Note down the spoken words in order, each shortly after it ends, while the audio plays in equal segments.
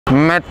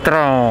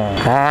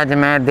मित्रों, आज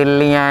मैं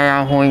दिल्ली आया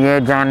हूँ ये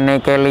जानने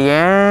के लिए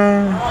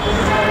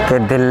कि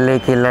दिल्ली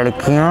की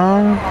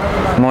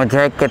लड़कियाँ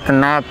मुझे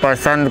कितना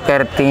पसंद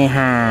करती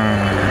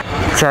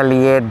हैं।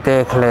 चलिए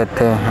देख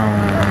लेते हैं।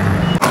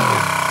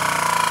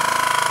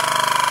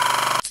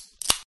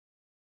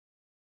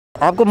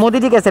 आपको मोदी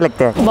जी कैसे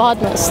लगते हैं?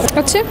 बहुत मस्त,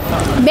 अच्छे,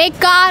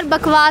 बेकार,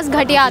 बकवास,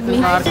 घटिया आदमी,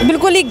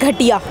 बिल्कुल ही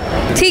घटिया।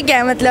 ठीक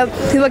है, मतलब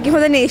वर्किंग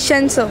फॉर द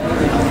नेशन। सो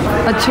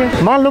अच्छे।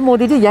 मान लो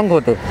मोदी जी यंग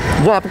होते,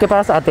 वो आपके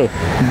पास आते,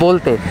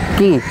 बोलते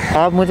कि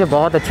आप मुझे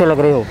बहुत अच्छे लग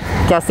रहे हो,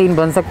 क्या सीन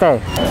बन सकता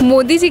है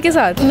मोदी जी के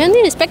साथ? मैं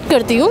उन्हें रिस्पेक्ट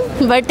करती हूँ,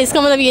 बट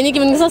इसका मतलब ये नहीं कि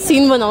मैं उनके साथ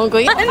सीन बनाऊँ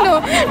कोई। No,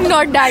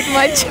 not that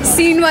much.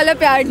 Scene वाला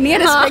प्यार नहीं है,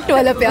 रिस्पेक्ट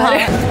वाला प्यार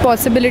है।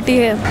 पॉसिबिलिटी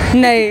है?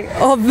 नहीं,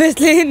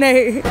 ऑब्वियसली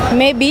नहीं।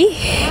 मे बी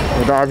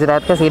आज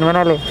रात का सीन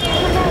बना ले।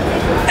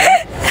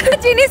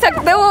 कुछ ही नहीं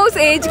सकते, वो उस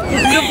एज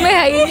ग्रुप में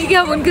है ही नहीं कि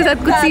हम उनके साथ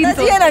कुछ सीन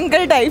तो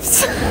अंकल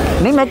टाइप्स।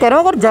 नहीं, मैं कह रहा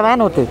हूँ अगर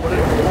जवान होते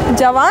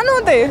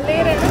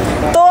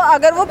तो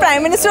अगर वो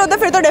प्राइम मिनिस्टर होता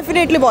फिर तो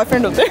डेफिनेटली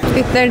बॉयफ्रेंड होते।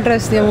 इतना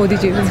इंटरेस्ट नहीं है मोदी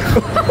जी में।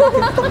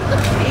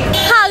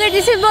 हाँ, अगर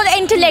जैसे बहुत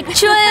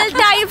intellectual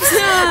types,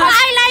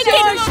 I like it.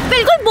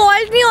 बिल्कुल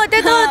बोल्ड नहीं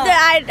होते तो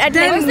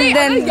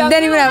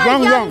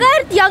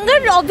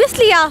यंगर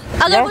ऑब्वियसली।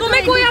 अगर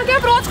तुम्हें कोई आके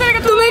अप्रोच करेगा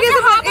तुम्हें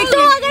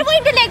कोई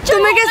इंटेलेक्चुअल,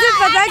 तुम्हें कैसे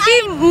पता कि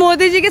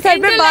मोदी जी के सर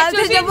पे बाल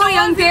थे जब वो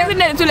यंग थे?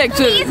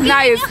 Intellectual,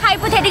 nice.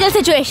 Hypothetical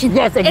situation,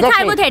 it's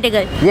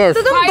hypothetical.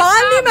 तो तुम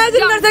बाल नहीं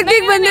इमेजिन कर सकते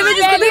एक बंदे में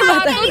जिसको नहीं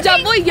पता।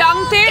 जब वो यंग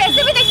थे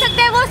कैसे भी देख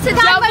सकते हैं, वो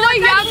सिद्धार्थ वो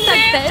यंग थे,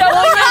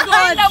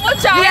 वो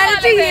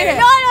रियलिटी है।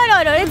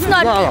 No, it's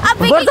not. अब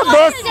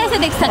कैसे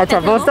देख सकते हैं? अच्छा,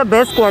 what's the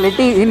best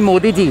quality in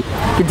Modi ji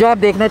कि जो आप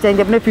देखना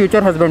चाहेंगे अपने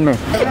फ्यूचर हस्बैंड में?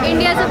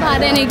 इंडिया से बाहर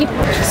रहने की।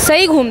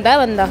 सही घूमता है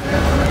बंदा,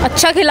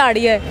 अच्छा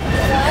खिलाड़ी है।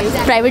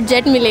 प्राइवेट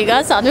जेट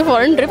मिलेगा, साथ में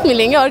फॉरेन ट्रिप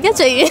मिलेंगे, और क्या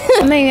चाहिए?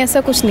 नहीं,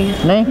 ऐसा कुछ नहीं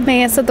है।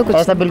 नहीं, ऐसा तो कुछ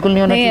ऐसा बिल्कुल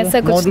नहीं होना चाहिए। ऐसा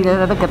कुछ मोदी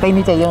जैसा तो कतई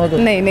नहीं चाहिए मुझे।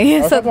 नहीं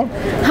ऐसा।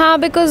 हाँ,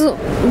 बिकॉज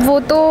वो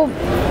तो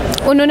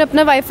उन्होंने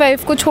अपना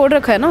वाइफ को छोड़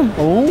रखा है ना।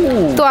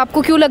 तो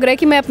आपको क्यों लग रहा है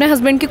कि मैं अपने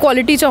हस्बैंड की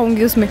क्वालिटी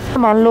चाहूंगी उसमें?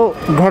 मान लो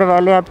घर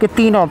वाले आपके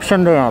 3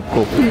 ऑप्शन दें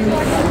आपको,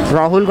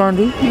 राहुल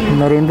गांधी,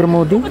 नरेंद्र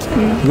मोदी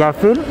या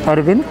फिर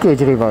अरविंद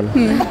केजरीवाल,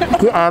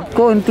 कि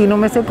आपको इन तीनों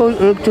में से कोई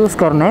एक चूज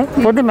करना है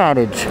फॉर द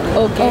मैरिज।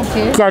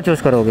 ओके, क्या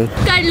चूज करोगे?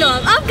 कर लो,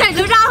 अब कर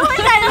लो, राहुल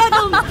कर लो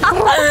तुम।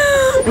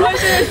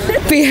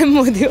 पीएम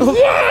मोदी हो।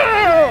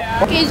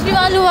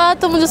 केजरीवाल हुआ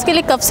तो मुझे उसके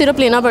लिए कप सिरप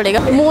लेना पड़ेगा।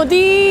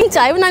 मोदी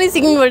चाय बनानी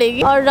सीखनी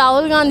पड़ेगी, और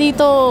राहुल गांधी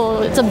तो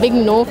it's a big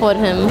know for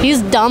him, he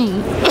is dumb.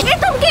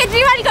 तुम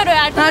केजरीवाल करो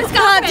यार।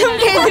 तुम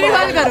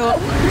केजरीवाल करो।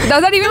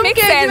 Doesn't even make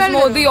sense.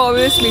 Modi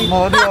obviously।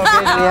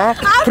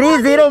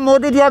 3-0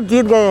 Modi ji, आप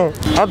जीत गए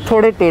हैं। अब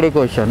थोड़े टेढ़े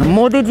क्वेश्चन।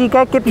 मोदी जी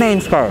का कितने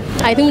इंच का है?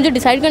 आई थिंक मुझे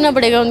डिसाइड करना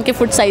पड़ेगा उनके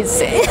फुट साइज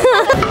से।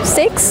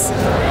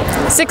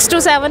 6 to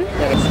 7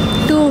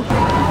 2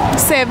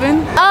 7।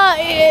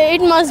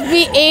 It must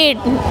be 8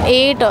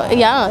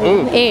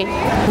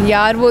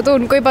 यार वो तो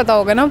उनको ही पता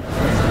होगा ना,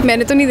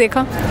 मैंने तो नहीं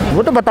देखा।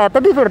 वो तो बताता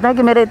भी फिरता है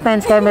कि मेरे इतना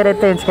इंच का है, मेरे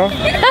इतना इंच का है।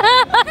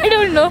 I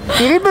don't know।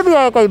 टीवी पे भी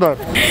आया कई बार।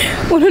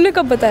 उन्होंने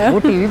कब बताया? वो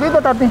टीवी पे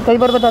बताते हैं, कई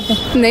बार बताते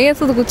हैं। नहीं,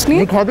 ऐसा तो कुछ नहीं।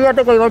 लिखा भी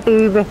आता है कई बार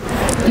टीवी पे।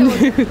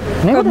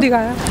 नहीं कब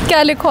दिखाया?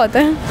 क्या लिखा होता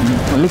है?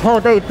 लिखा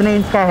होता है इतने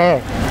इंच का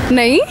है।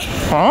 नहीं।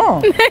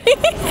 हाँ,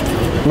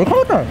 लिखा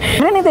होता है।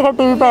 मैंने नहीं देखा,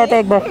 टीवी पे आया था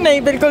एक बार।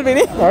 नहीं, बिल्कुल भी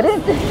नहीं। अरे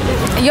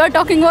you are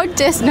talking about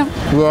chest ना?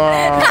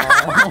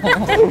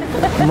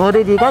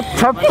 मोदी जी का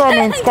 56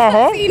 इंच का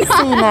है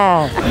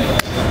सीना।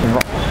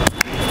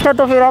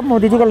 तो फिर आप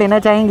मोदी जी का लेना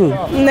चाहेंगी?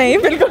 नहीं,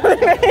 बिल्कुल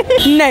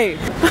नहीं।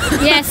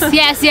 Yes।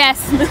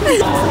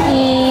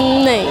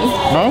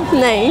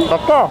 नहीं।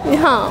 पक्का?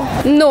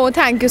 हाँ। No,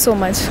 thank you so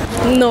much.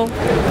 No.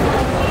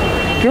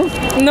 क्यों?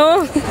 नो।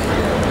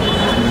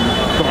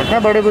 इतना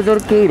बड़े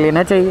बुजुर्ग की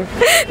लेना चाहिए।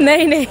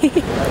 नहीं।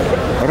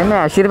 अरे मैं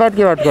आशीर्वाद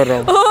की बात कर रहा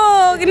हूँ।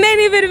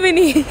 नहीं, फिर भी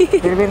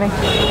नहीं।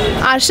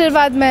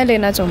 आशीर्वाद मैं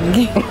लेना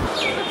चाहूँगी।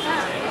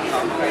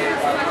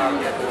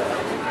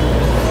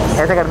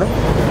 ऐसा कर दो।